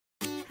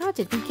How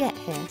did we get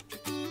here?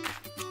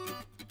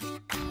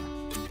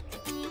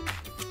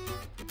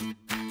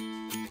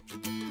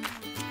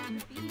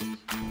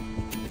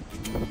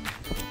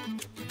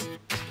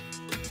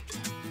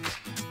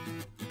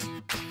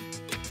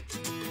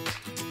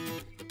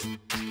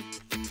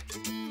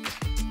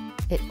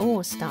 It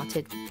all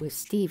started with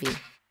Stevie.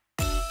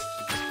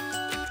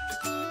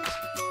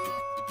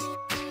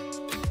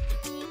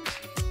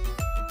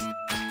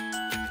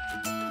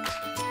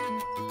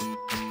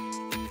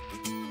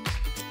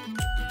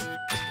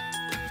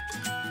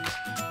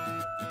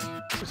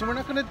 So we're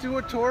not going to do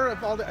a tour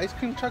of all the ice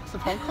cream trucks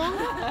of Hong Kong?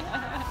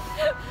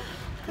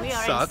 We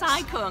are Sucks. in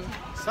Sai Kung.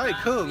 Sai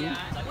Kung? Yeah.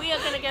 We are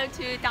going to go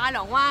to Tai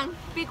Long Wan,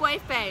 Big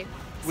Wave Bay.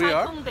 We Sai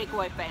are? Kung Big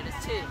Wave Bay,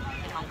 there's two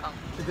in Hong Kong.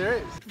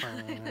 There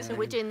is. So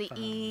we're doing the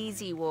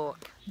easy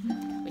walk,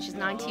 which is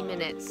 90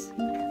 minutes.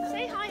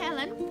 Say hi,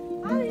 Helen.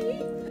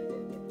 Hi.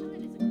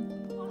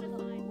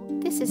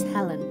 This is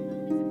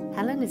Helen.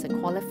 Helen is a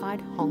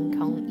qualified Hong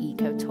Kong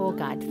eco tour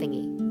guide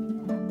thingy.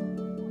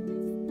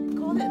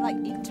 Call it like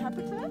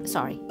interpreter?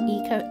 Sorry,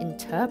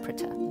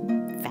 eco-interpreter.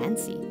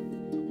 Fancy.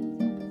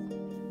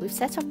 We've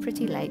set off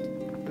pretty late,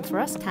 and for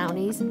us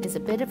townies, it's a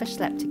bit of a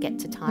schlep to get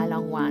to Tai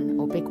Long Wan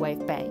or Big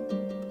Wave Bay.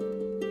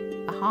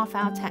 A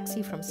half-hour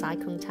taxi from Sai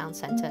Kung town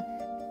centre,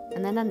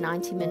 and then a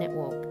 90-minute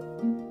walk.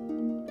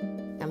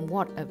 And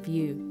what a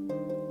view.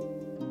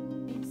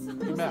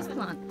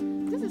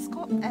 This is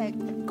called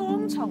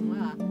光蟲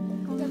啊.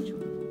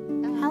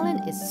 Helen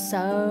is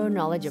so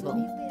knowledgeable.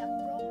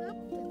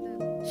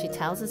 She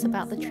tells us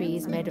about the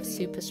trees made of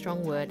super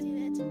strong wood,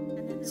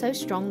 so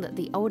strong that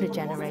the older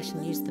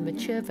generation used the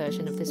mature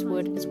version of this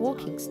wood as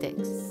walking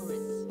sticks.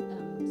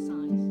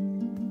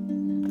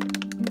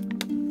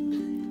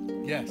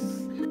 Yes.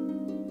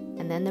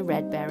 And then the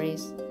red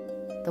berries,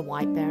 the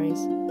white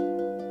berries.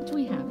 What do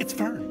we have? It's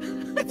fern.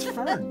 It's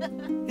fern.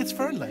 It's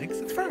fern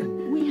legs. It's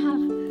fern. We have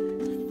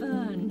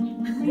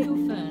fern, real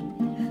fern,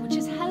 which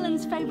is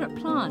Helen's favourite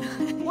plant.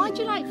 Why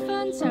do you like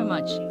fern so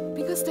much?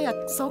 Because they are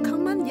so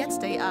common, yet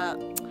they are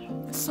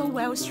so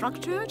well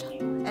structured.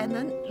 And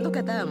then look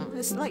at them,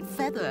 it's like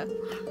feather.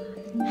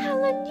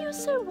 Helen, you're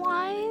so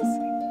wise.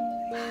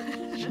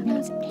 She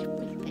knows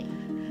everything.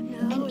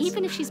 And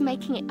even if she's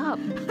making it up,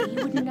 you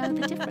wouldn't know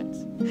the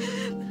difference.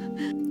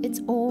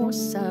 It's all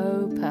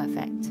so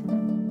perfect.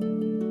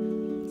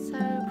 So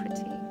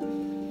pretty.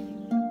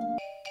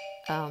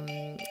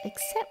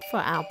 Except for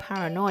our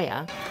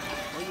paranoia.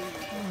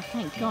 Oh,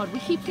 thank God. We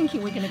keep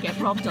thinking we're going to get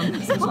robbed on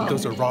this as well.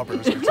 Those are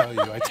robbers, I tell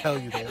you. I tell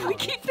you they are. We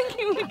keep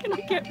thinking we're going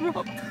to get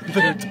robbed.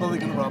 They're totally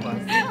going to rob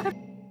us.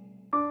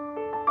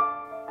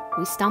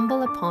 We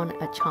stumble upon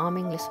a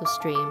charming little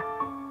stream,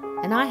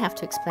 and I have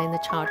to explain the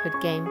childhood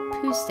game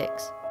Poo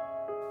Sticks.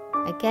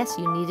 I guess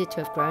you needed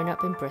to have grown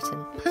up in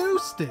Britain. Poo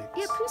sticks?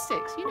 Yeah, poo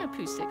sticks. You know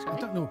poo sticks, right? I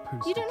don't know what poo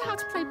sticks. You don't know how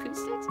to play poo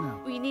sticks? No.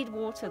 Well, you need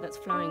water that's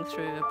flowing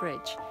through a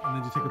bridge. And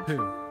then you take a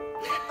poo.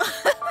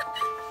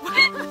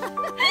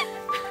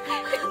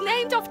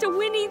 Named after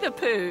Winnie the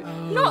Pooh,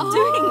 not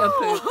doing a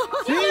poo.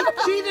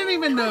 She didn't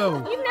even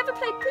know. You've never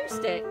played poo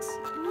sticks?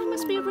 That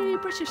must be a really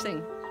British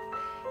thing.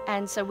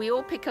 And so we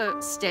all pick a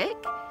stick.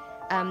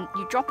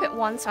 You drop it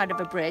one side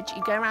of a bridge,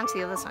 you go around to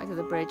the other side of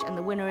the bridge, and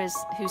the winner is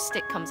whose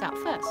stick comes out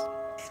first.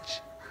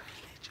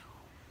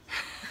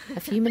 A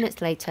few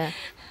minutes later,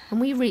 and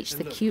we reach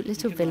the cute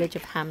little village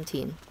of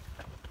Hamteen,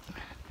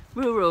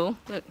 Rural.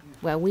 Look.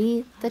 where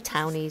we, the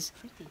townies,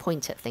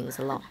 point at things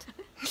a lot.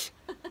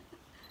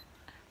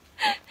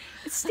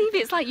 Stevie,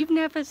 it's like you've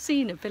never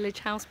seen a village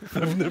house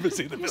before. I've never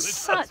seen a You're village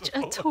such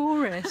a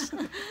tourist.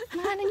 Man,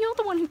 and you're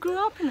the one who grew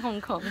up in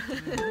Hong Kong.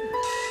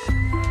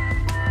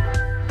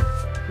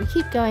 We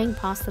keep going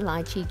past the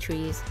lychee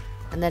trees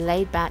and the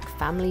laid-back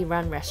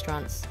family-run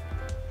restaurants.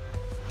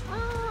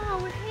 Oh,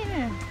 we're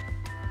here.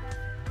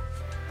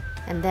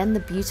 And then the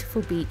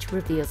beautiful beach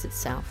reveals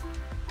itself.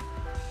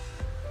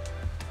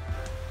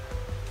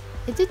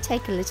 It did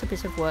take a little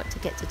bit of work to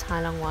get to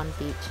Tai Long Wan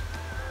Beach,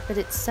 but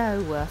it's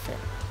so worth it.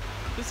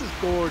 This is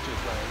gorgeous,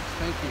 Rose.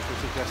 Thank you for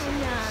suggesting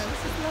Yeah, this.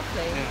 this is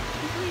lovely.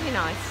 Yeah. It's really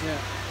nice. Yeah.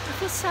 I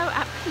feel so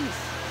at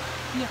peace.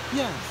 Yeah.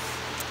 Yes.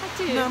 I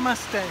do.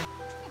 Namaste.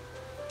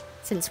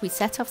 Since we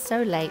set off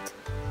so late,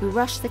 we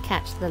rushed to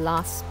catch the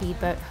last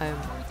speedboat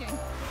home.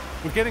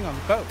 We're getting on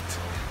the boat.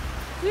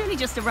 We only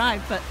just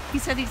arrived, but he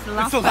said he's the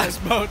last It's the last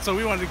boat, so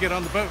we wanted to get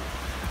on the boat.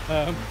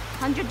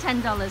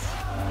 $110.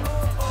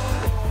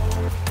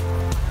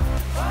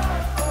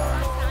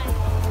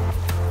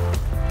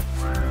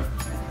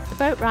 The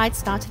boat ride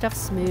started off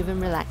smooth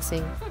and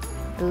relaxing,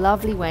 a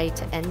lovely way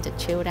to end a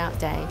chilled out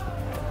day.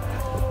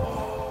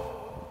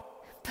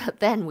 But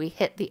then we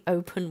hit the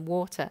open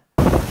water.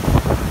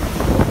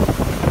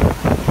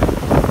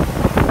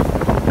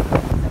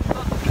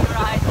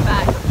 Right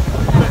back.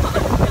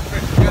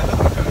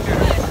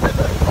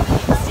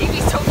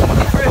 Stevie's talking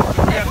me through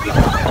every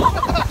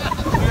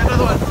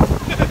Another one.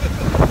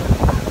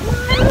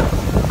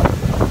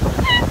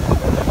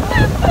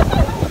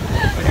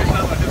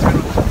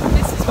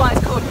 This is why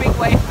it's called Big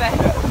Wave Bay.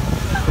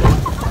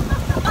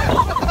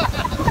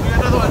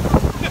 Another one.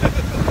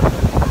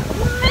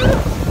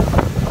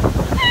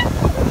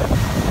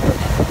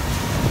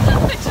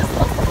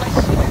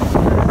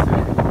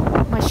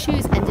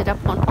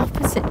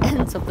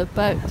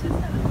 boat.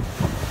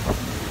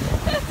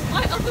 That's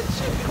my other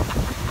shoe.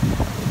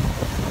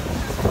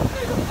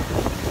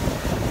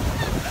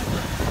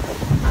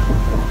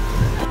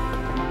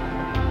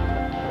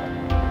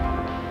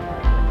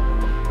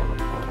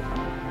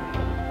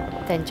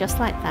 Then just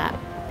like that,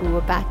 we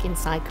were back in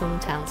Sai Kung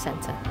town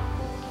centre.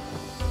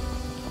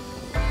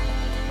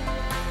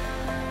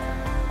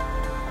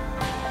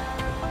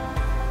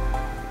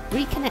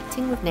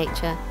 Reconnecting with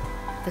nature,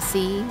 the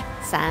sea,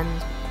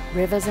 sand,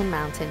 rivers and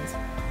mountains,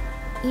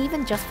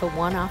 even just for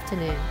one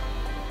afternoon,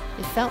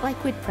 it felt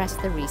like we'd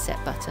pressed the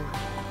reset button.